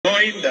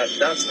knowing that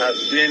that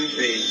has been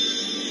the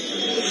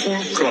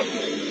fulcrum,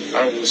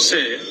 I will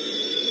say,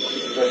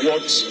 for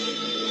what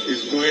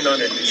is going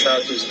on in the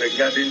South is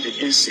regarding the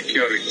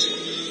insecurity.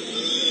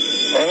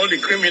 All the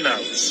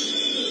criminals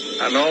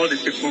and all the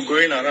people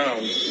going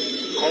around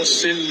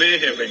causing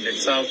mayhem in the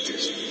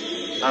Southeast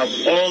have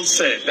all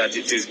said that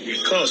it is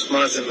because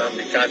Mazi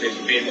Nnamdi is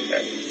being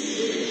held.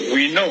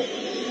 We know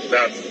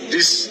that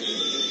this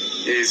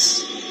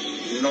is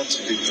not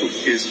the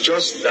truth. It's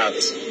just that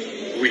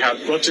we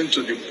have gotten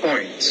to the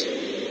point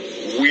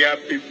where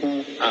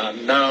people are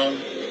now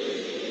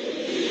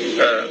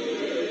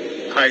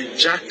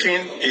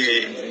hijacking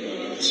a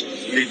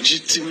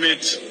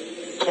legitimate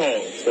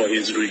call for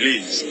his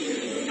release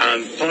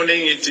and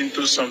turning it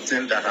into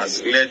something that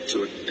has led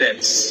to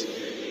deaths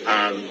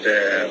and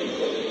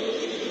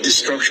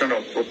destruction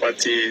of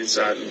properties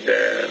and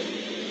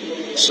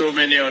so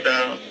many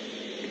other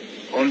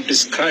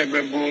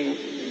undescribable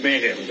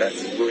mayhem that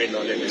is going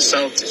on in the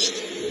Southeast.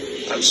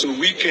 And so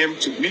we came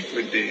to meet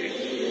with the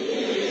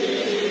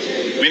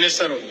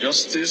Minister of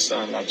Justice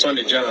and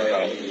Attorney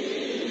General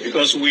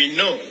because we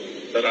know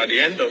that at the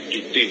end of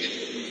the day,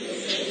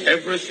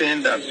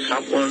 everything that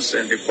happens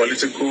in the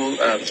political,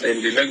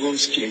 in the legal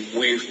scheme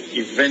will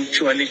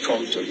eventually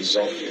come to his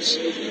office.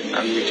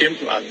 And we came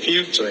to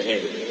appeal to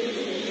him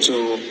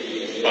to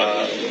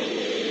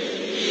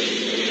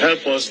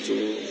help us to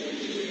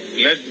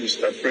let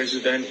Mr.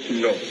 President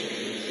know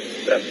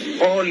that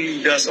all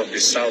leaders of the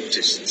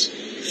Southeast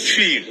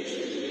feel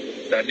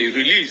that the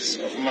release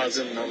of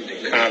Mazi Nnamdi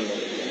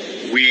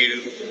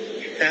will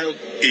help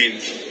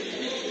in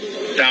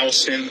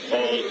dousing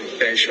all the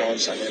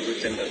tensions and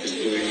everything that is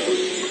going on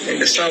in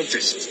the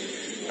Southeast.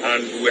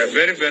 And we are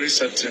very, very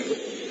certain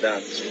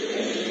that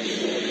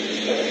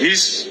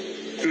his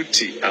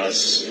duty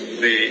as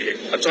the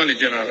Attorney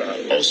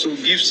General also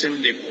gives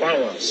him the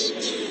powers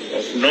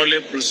of nolle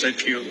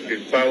prosequi, the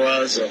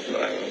powers of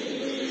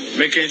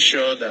making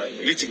sure that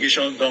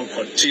litigation don't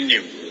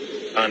continue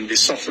and the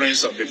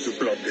sufferings of the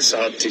people of the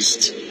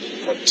Southeast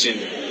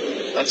continue.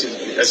 That is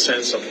the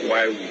essence of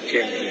why we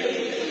came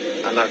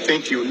here. And I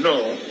think you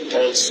know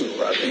also,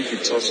 I think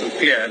it's also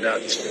clear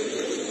that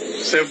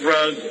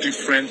several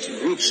different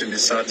groups in the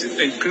Southeast,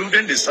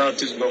 including the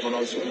Southeast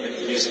Governors of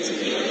the East,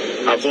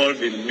 have all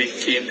been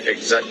making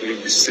exactly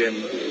the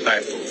same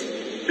type of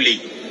plea.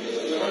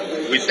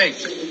 We think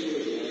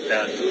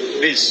that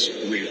this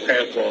will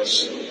help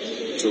us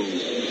to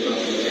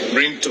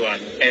bring to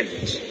an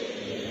end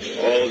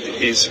all the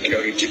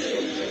insecurity.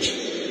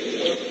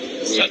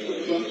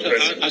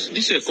 As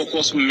this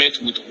caucus met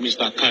with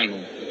Mr.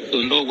 Kanu to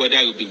know whether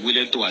he will be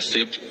willing to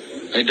accept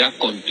either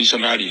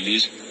conditional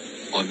release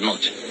or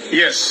not.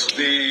 Yes,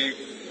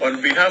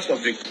 on behalf of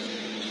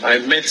I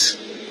met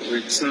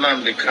with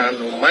Nnamdi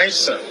Kanu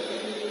myself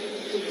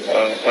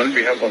on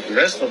behalf of the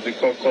rest of the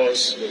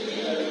caucus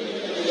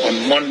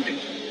on Monday.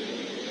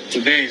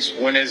 Today is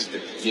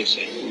Wednesday. Yes,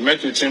 sir. We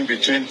met with him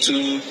between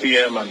 2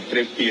 p.m. and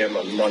 3 p.m.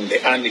 on Monday,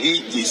 and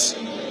he is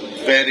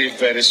very,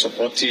 very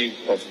supportive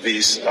of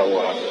this,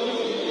 our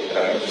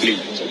plea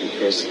to the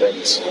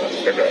President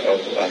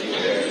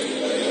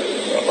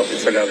of the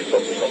Federal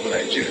Republic of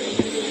Nigeria.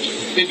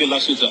 Maybe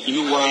last week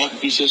you were a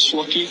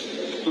Swati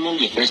among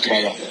the first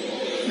trial.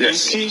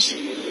 Yes. In case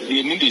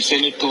they need the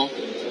senator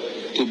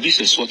to be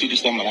a Swati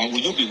this time around, will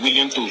you be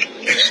willing to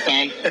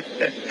stand?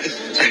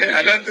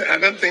 I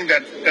don't think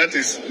that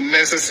is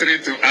necessary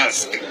to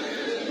ask.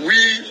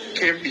 We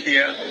came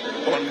here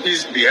on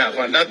his behalf,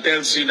 and that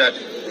tells you that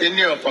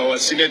any of our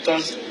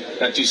senators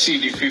that you see,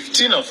 the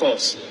 15 of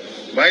us,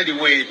 by the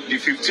way, the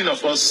 15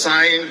 of us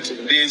signed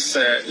this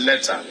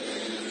letter.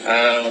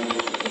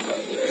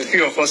 A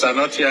few of us are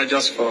not here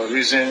just for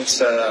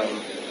reasons of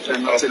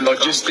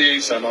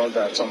logistics and all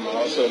that. Some are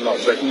also not.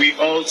 But we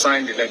all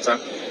signed the letter,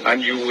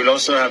 and you will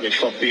also have a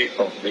copy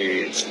of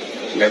the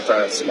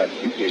letters that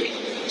we gave.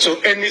 So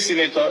any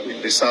senator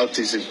in the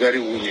Southeast is very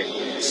willing.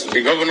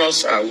 The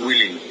governors are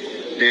willing.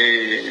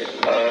 The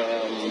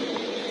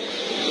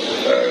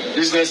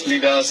business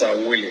leaders are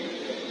willing.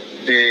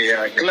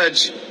 The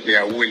clergy, they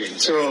are willing.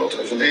 So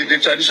the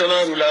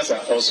traditional rulers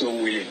are also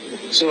willing.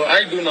 So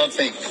I do not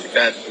think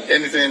that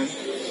anything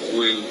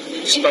will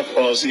stop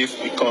us if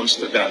it comes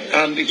to that.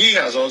 And he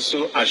has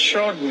also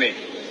assured me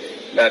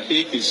that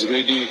he is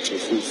ready to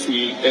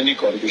fulfill any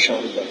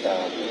conditions that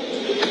are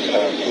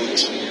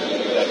put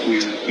that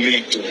will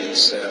lead to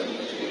his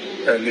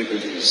early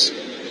release.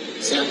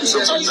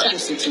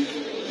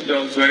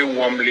 Very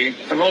warmly,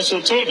 and also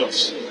told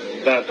us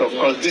that, of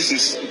course, this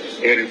is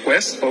a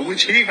request for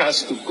which he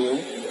has to go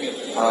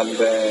and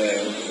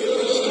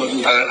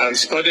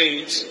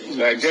study it,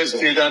 digest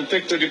it, and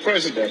take to the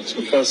president,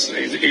 because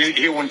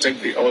he won't take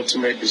the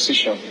ultimate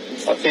decision.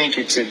 I think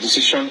it's a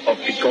decision of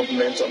the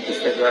government of the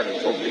Federal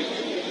Republic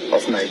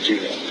of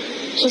Nigeria.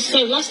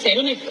 So lastly, I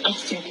don't know if you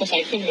asked him because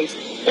I think this.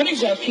 What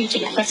is your appeal to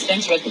the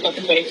President of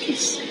the very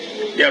case?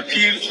 The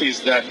appeal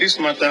is that this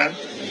matter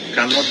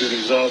cannot be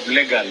resolved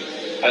legally.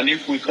 And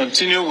if we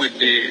continue with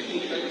the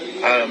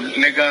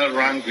legal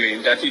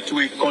wrangling, that it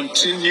will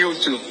continue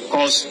to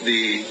cause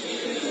the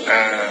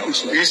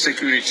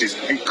insecurities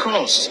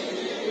because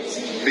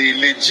the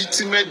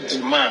legitimate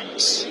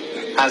demands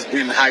has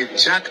been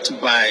hijacked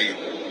by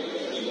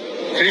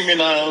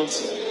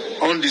criminals,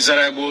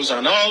 undesirables,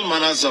 and all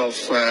manners of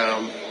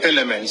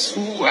elements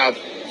who have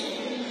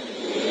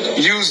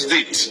used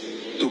it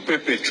to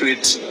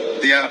perpetrate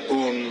their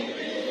own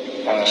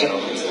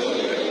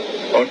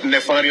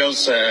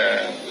nefarious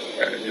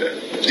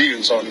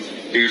deals on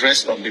the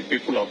rest of the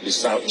people of the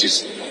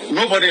Southeast.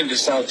 Nobody in the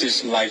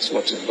Southeast likes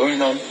what is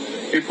going on.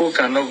 People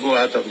cannot go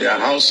out of their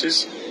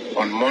houses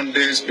on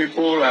Mondays.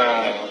 People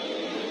are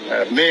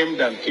maimed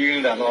and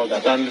killed and all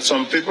that. And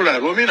some people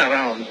are roaming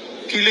around,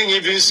 killing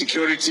even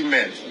security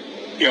men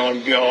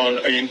in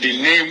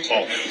the name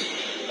of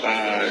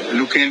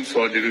looking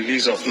for the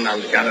release of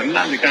Nnamdi Kanu.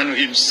 Nnamdi Kanu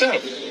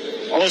himself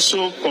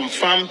also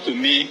confirmed to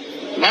me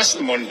last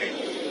Monday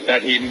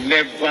that he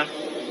never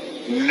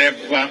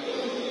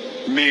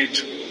made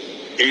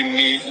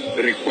any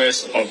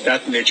request of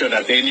that nature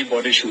that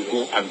anybody should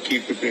go and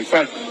kill people. In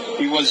fact,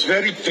 he was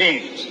very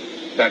pained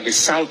that the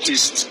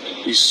Southeast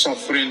is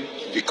suffering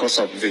because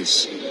of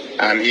this.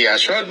 And he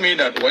assured me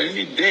that when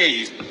the day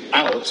is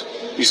out,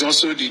 is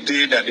also the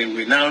day that they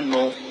will now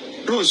know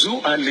those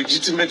who are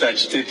legitimate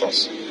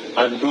agitators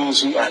and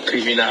those who are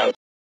criminals.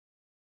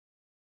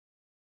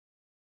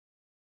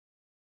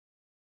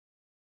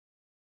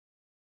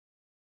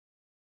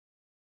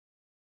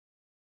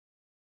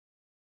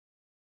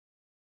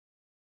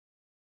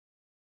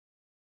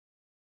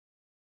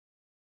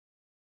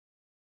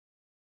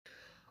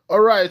 All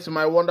right,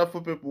 my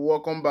wonderful people,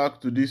 welcome back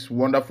to this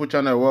wonderful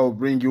channel where we'll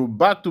bring you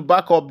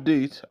back-to-back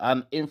updates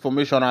and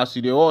information as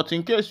you watch.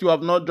 In case you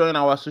have not joined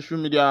our social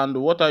media, and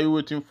what are you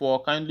waiting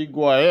for? Kindly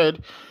go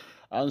ahead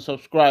and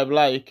subscribe,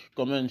 like,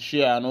 comment,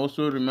 share, and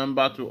also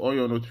remember to on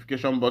your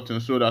notification button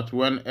so that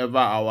whenever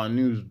our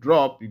news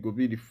drop, you go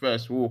be the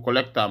first. We will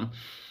collect them.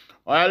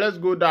 All right, let's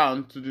go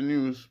down to the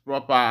news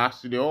proper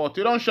as you watch.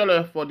 You don't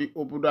share for the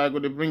Obudo. I go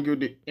to bring you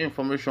the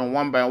information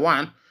one by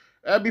one.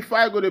 Before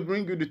I go to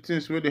bring you the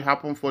things where they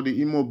happen for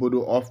the Imo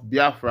Bodo of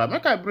Biafra,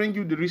 make I bring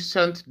you the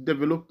recent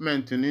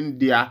development in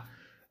India,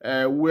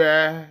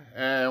 where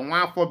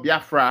one for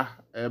Biafra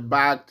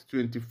bagged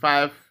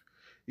 25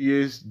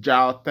 years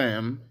jail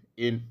term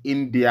in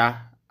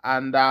India,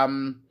 and I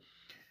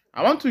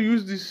want to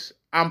use this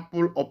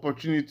ample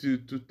opportunity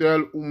to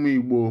tell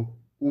Umu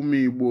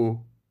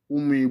Igbo.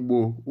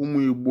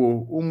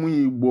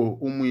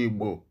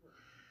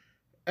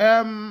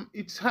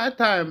 It's high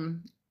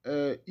time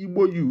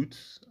Igbo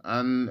youths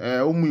and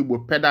Umu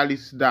Igbo pedal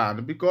this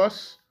down,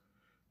 because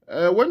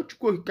when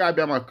Chukwuka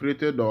Abịama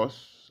created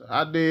us,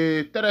 at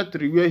the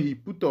territory where he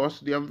put us,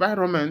 the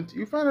environment,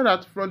 you find out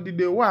that from the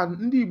day one,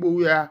 Ndi Igbo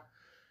were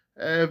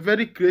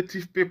very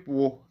creative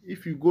people.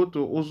 If you go to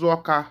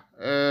Ozuoka,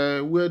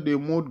 where they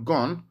mode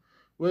gun,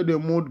 where they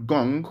mode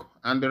gong,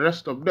 and the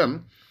rest of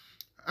them,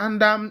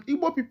 and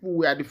Igbo people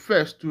were the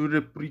first to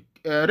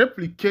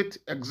replicate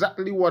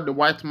exactly what the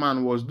white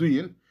man was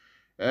doing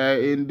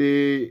in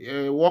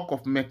the work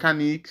of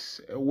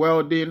mechanics,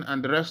 welding,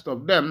 and the rest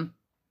of them.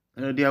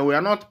 They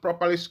were not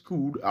properly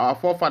schooled, our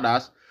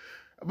forefathers,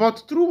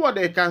 but through what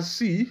they can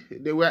see,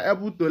 they were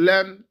able to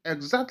learn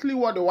exactly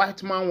what the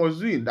white man was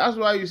doing. That's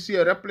why you see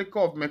a replica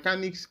of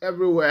mechanics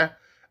everywhere.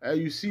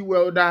 You see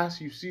welders,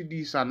 you see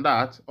this and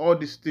that. All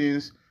these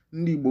things,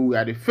 Ndi Igbo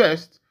were the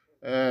first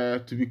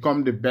to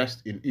become the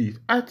best in it.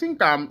 I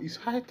think it's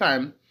high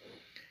time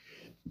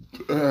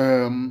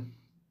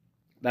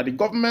that the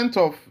government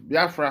of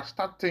Biafra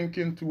start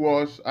thinking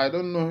towards, I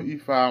don't know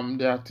if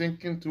they are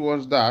thinking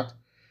towards that,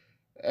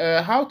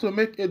 how to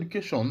make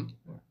education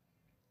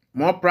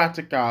more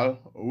practical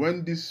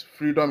when this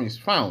freedom is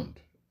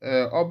found.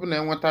 Open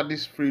and water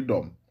this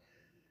freedom.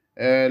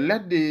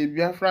 Let the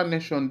Biafra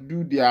nation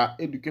do their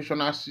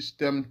educational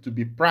system to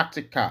be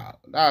practical.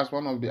 That's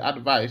one of the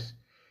advice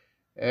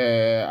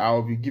I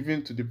will be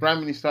giving to the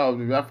Prime Minister of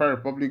the Biafra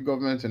Republic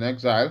government in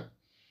exile.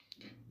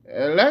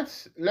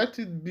 Let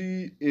it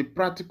be a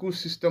practical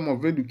system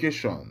of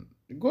education.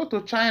 Go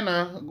to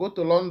China, go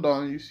to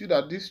London, you see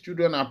that these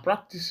children are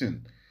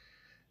practicing.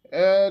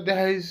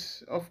 There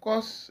is, of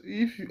course,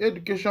 if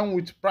education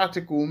with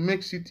practical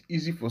makes it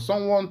easy for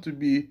someone to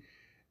be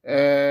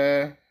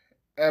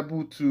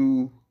able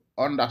to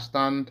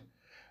understand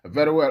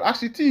very well.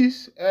 As it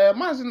is,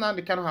 Mazi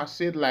Nnamdi Kanu has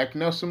said, like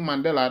Nelson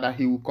Mandela, that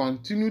he will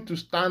continue to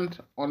stand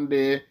on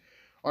the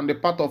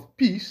path of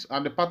peace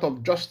and the path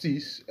of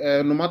justice,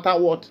 no matter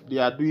what they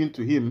are doing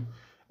to him,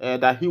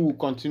 that he will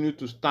continue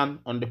to stand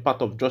on the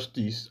path of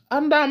justice.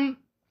 And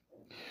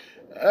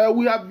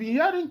we have been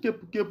hearing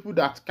Kepu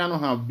that Kanu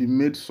have been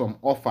made some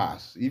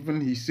offers.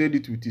 Even he said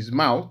it with his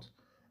mouth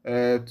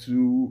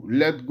to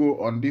let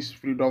go on this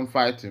freedom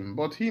fighting.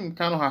 But him,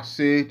 Kanu has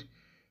said,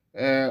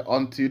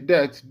 until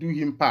death do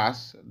him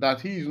pass,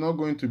 that he is not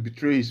going to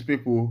betray his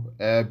people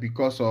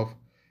because of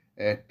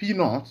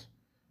peanuts.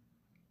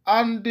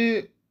 And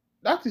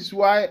that is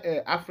why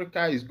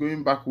Africa is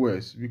going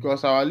backwards,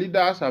 because our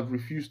leaders have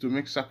refused to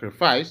make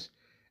sacrifice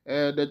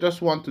They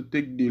just want to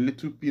take the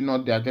little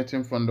peanut they are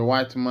getting from the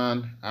white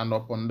man, and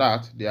upon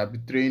that, they are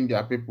betraying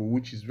their people,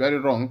 which is very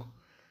wrong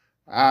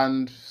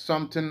and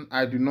something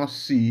I do not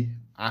see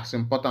as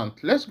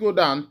important. Let's go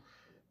down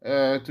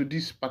to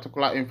this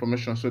particular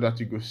information so that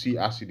you go see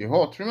as it is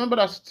hot. Remember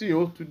that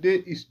still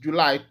today is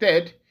July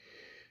 3rd.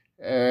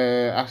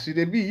 As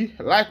it be,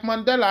 like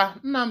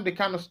Mandela, Nnamdi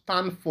Kanu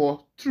stand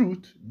for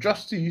truth,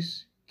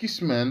 justice,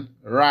 Kismen,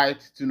 right,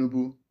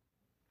 Tinubu.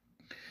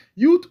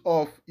 Youth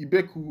of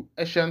Ibeku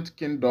Ancient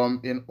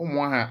Kingdom in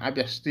Umuaha,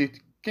 Abia State,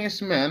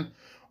 kinsmen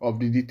of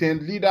the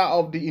detained leader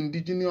of the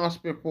indigenous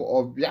people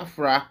of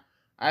Biafra,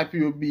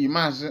 IPOB,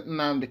 Mazi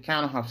Nnamdi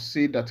Kanu, have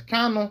said that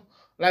Kanu,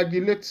 like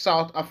the late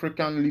South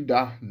African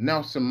leader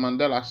Nelson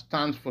Mandela,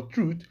 stands for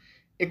truth,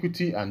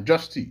 equity, and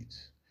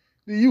justice.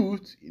 The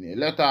youth, in a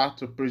letter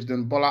to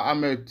President Bola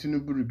Ahmed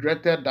Tinubu,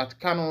 regretted that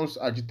Kanu's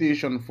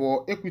agitation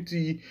for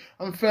equity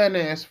and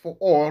fairness for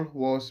all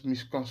was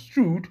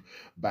misconstrued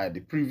by the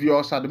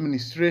previous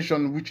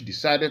administration, which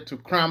decided to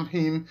cram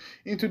him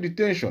into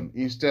detention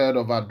instead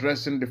of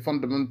addressing the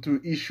fundamental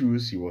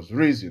issues he was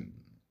raising.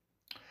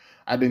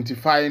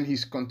 Identifying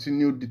his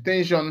continued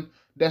detention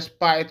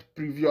despite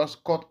previous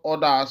court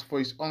orders for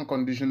his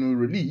unconditional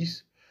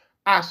release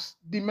as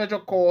the major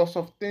cause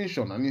of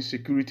tension and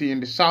insecurity in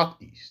the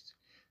southeast,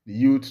 the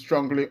youth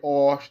strongly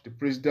urged the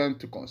president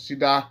to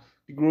consider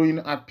the growing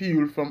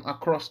appeal from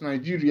across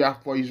Nigeria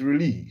for his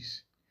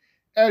release.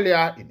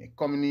 Earlier, in a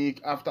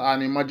communique after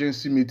an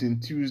emergency meeting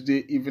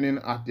Tuesday evening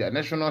at their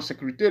national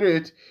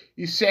secretariat,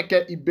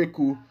 Iseke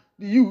Ibeku,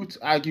 the youth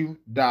argued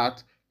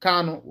that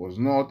Kanu was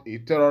not a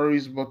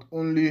terrorist but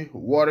only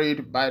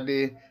worried by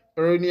the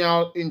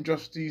perennial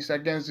injustice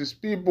against his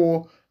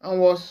people and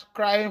was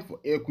crying for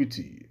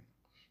equity.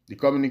 The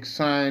communique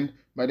signed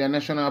by their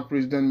national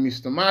president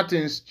Mr.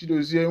 Martins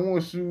Chidozie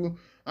Nwosu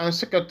and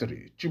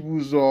Secretary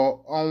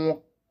Chibuzo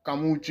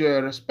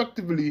Onwukamuche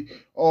respectively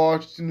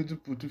urged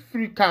Tinubu to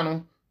free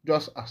Kanu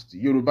just as the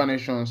Yoruba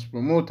Nation's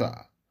promoter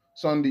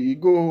Sunday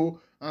Igboho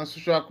and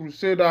social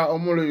crusader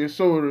Omoloye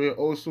Sowore,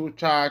 also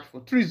charged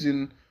for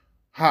treason,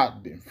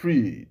 had been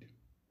freed.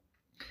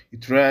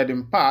 It read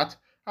in part,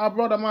 our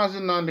brother Mazi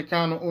Nnamdi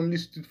Kanu only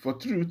stood for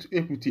truth,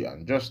 equity,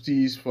 and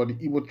justice for the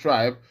Igbo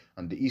tribe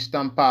and the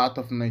eastern part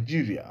of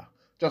Nigeria,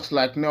 just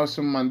like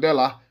Nelson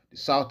Mandela, the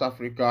South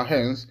Africa.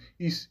 Hence,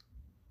 his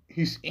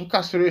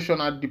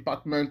incarceration at the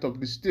Department of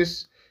the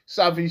State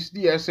Service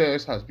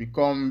 (DSS) has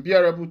become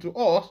bearable to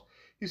us,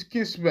 his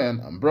kinsmen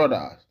and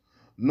brothers,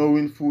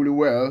 knowing fully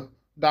well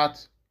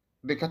that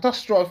the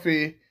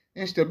catastrophe,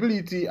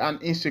 instability,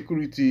 and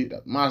insecurity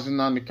that Mazi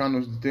Nnamdi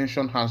Kanu's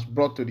detention has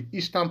brought to the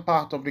eastern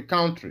part of the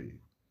country.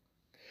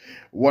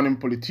 Warning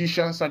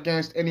politicians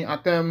against any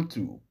attempt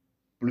to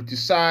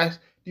politicize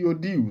the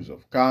ordeals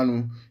of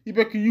Kanu,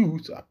 Ibeku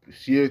youth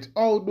appreciate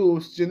all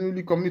those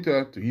genuinely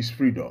committed to his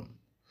freedom.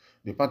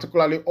 They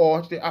particularly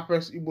urge the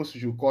Apex Igbo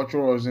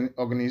Social-Cultural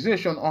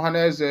Organization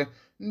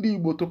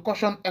Ohanezendigbo to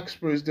caution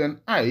ex-president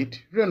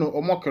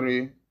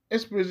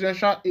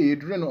ex-presidential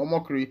aide Reno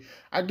Omokri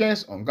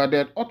against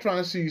unguarded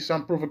utterances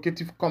and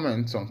provocative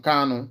comments on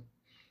Kanu.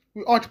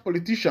 We urge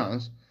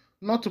politicians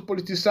not to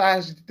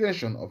politicize the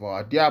detention of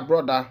our dear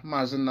brother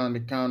Mazi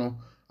Nnamdi Kanu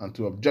and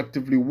to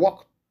objectively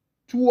work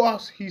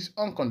towards his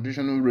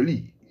unconditional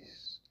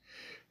release.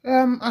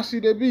 As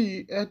it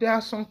be, there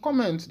are some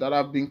comments that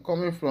have been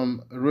coming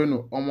from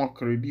Reno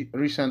Omokri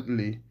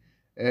recently.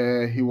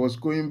 He was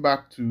going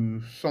back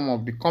to some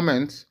of the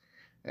comments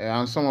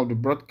and some of the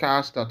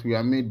broadcasts that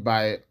were made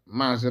by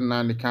Mazi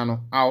Nnamdi Kanu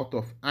out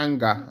of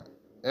anger.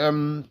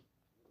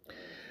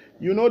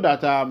 You know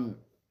that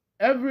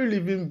every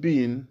living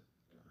being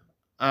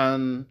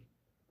and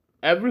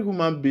every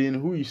human being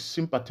who is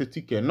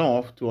sympathetic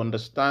enough to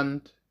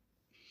understand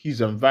his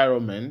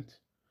environment,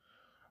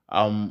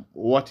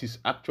 what is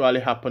actually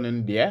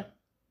happening there,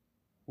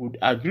 would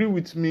agree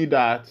with me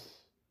that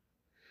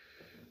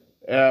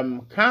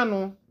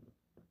Kanu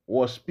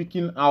was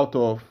speaking out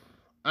of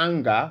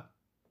anger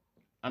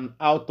and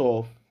out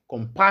of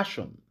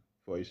compassion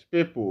for his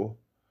people,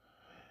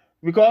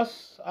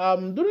 because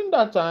during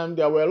that time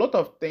there were a lot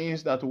of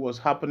things that was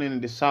happening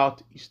in the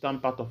southeastern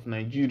part of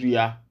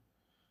Nigeria.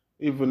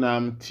 Even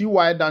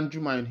T.Y.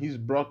 Danjuma in his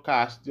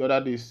broadcast the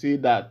other day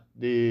said that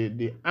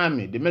the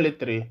army, the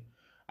military,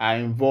 are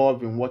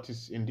involved in what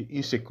is in the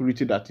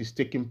insecurity that is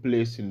taking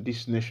place in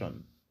this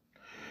nation.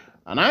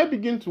 And I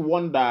begin to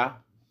wonder,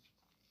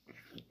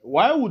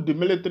 why would the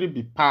military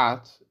be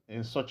part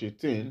in such a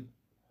thing?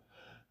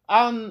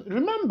 And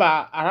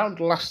remember, around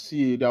last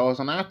year, there was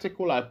an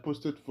article I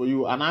posted for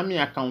you, an army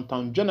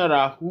accountant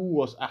general who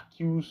was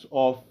accused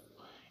of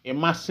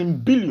amassing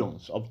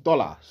billions of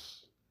dollars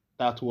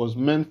that was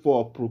meant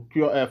for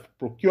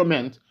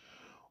procurement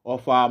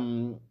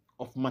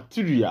of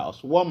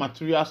materials, war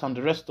materials, and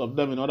the rest of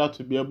them in order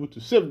to be able to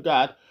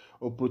safeguard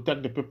or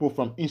protect the people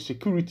from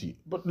insecurity.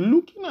 But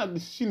looking at the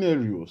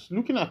scenarios,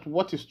 looking at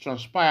what is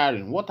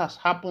transpiring, what has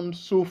happened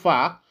so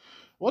far,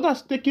 what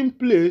has taken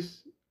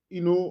place,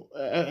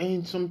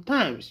 and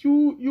sometimes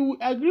you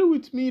agree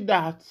with me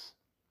that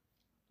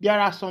there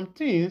are some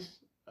things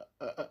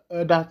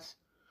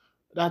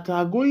that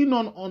are going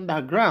on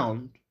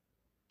underground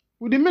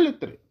with the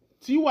military.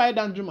 T.Y.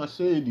 Danjuma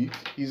said it.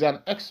 He's an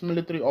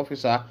ex-military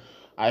officer.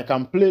 I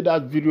can play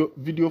that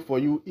video for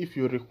you if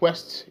you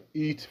request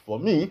it for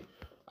me.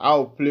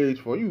 I'll play it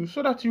for you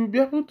so that you'll be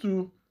able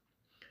to,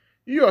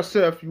 you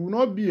yourself, you will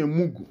not be a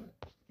mugu.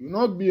 You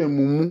will not be a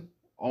mumu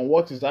on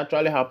what is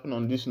actually happening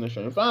on this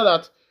nation. You find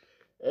that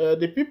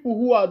the people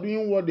who are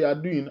doing what they are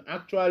doing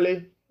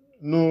actually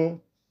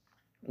know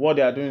what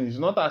they are doing. It's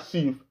not as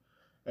if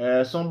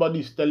somebody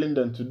is telling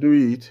them to do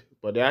it,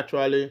 but they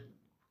actually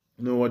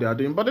know what they are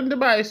doing. But in the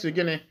bias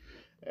again,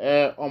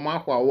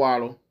 omakwa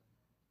walo,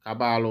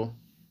 kabalo,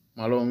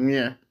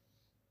 malongye.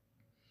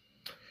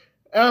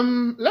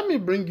 Let me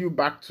bring you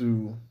back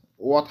to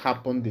what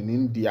happened in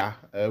India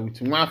with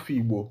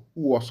Nwafibo,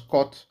 who was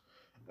caught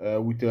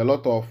with a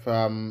lot of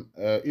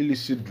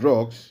illicit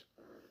drugs,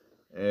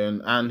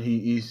 and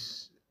he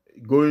is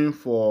going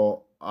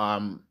for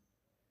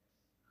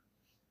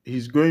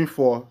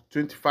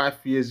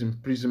 25 years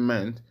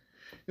imprisonment.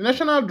 The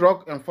National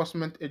Drug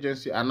Enforcement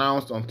Agency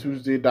announced on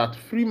Tuesday that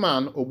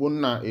Freeman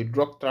Obonna, a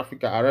drug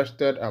trafficker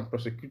arrested and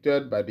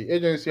prosecuted by the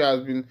agency,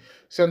 has been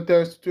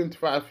sentenced to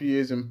 25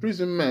 years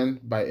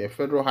imprisonment by a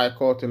federal high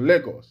court in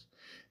Lagos.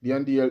 The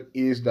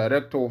NDLA's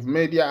Director of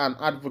Media and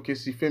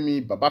Advocacy,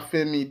 Femi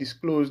Babafemi,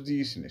 disclosed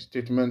this in a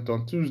statement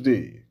on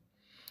Tuesday.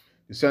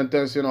 The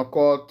sentencing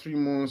occurred 3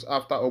 months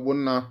after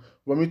Obonna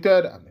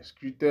vomited and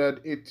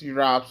excreted 80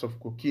 wraps of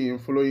cocaine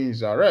following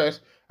his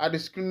arrest at the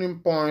screening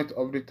point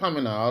of the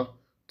Terminal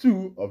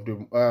 2 of the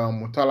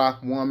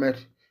Murtala Muhammed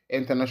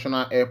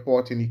International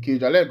Airport in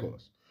Ikeja,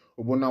 Lagos.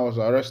 Obonna was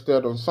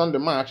arrested on Sunday,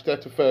 March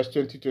 31st,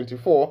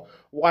 2024,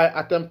 while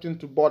attempting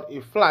to board a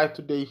flight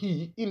to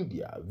Delhi,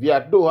 India,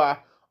 via Doha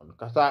on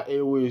Qatar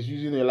Airways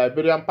using a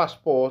Liberian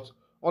passport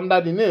under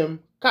the name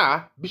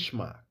Ka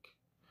Bismarck.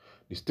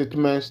 The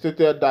statement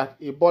stated that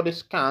a body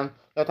scan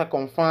later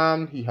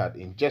confirmed he had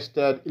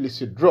ingested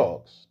illicit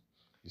drugs.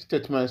 The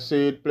statement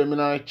said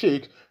preliminary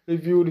checks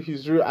revealed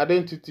his real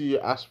identity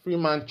as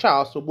Freeman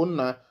Charles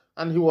Obonna,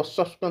 and he was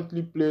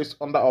subsequently placed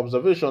under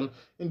observation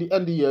in the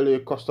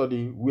NDLA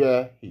custody,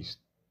 where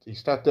he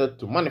started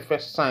to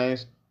manifest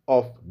signs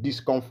of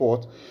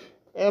discomfort.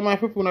 My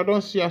people, I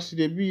don't see as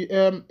they be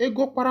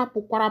ego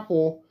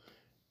kwarapo.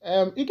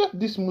 You get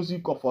this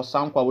music of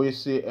Osankwa we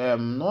say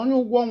na onye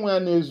ụgwọ nwa ya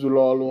na-ezulu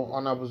ọrụ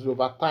ọ na-abụzi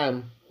over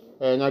time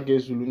nya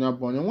ga-ezulu nya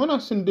bụ onye nwena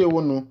sị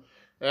ndewo nu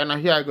na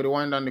here I go to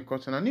wind down the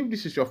curtain. And if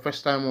this is your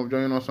first time of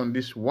joining us on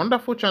this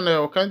wonderful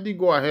channel, kindly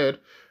go ahead,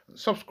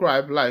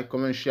 subscribe, like,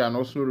 comment, share, and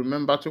also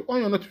remember to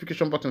on your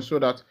notification button so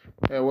that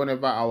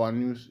whenever our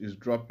news is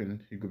dropping,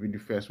 you could be the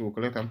first to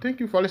collect them. Thank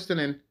you for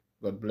listening.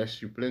 God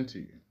bless you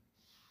plenty.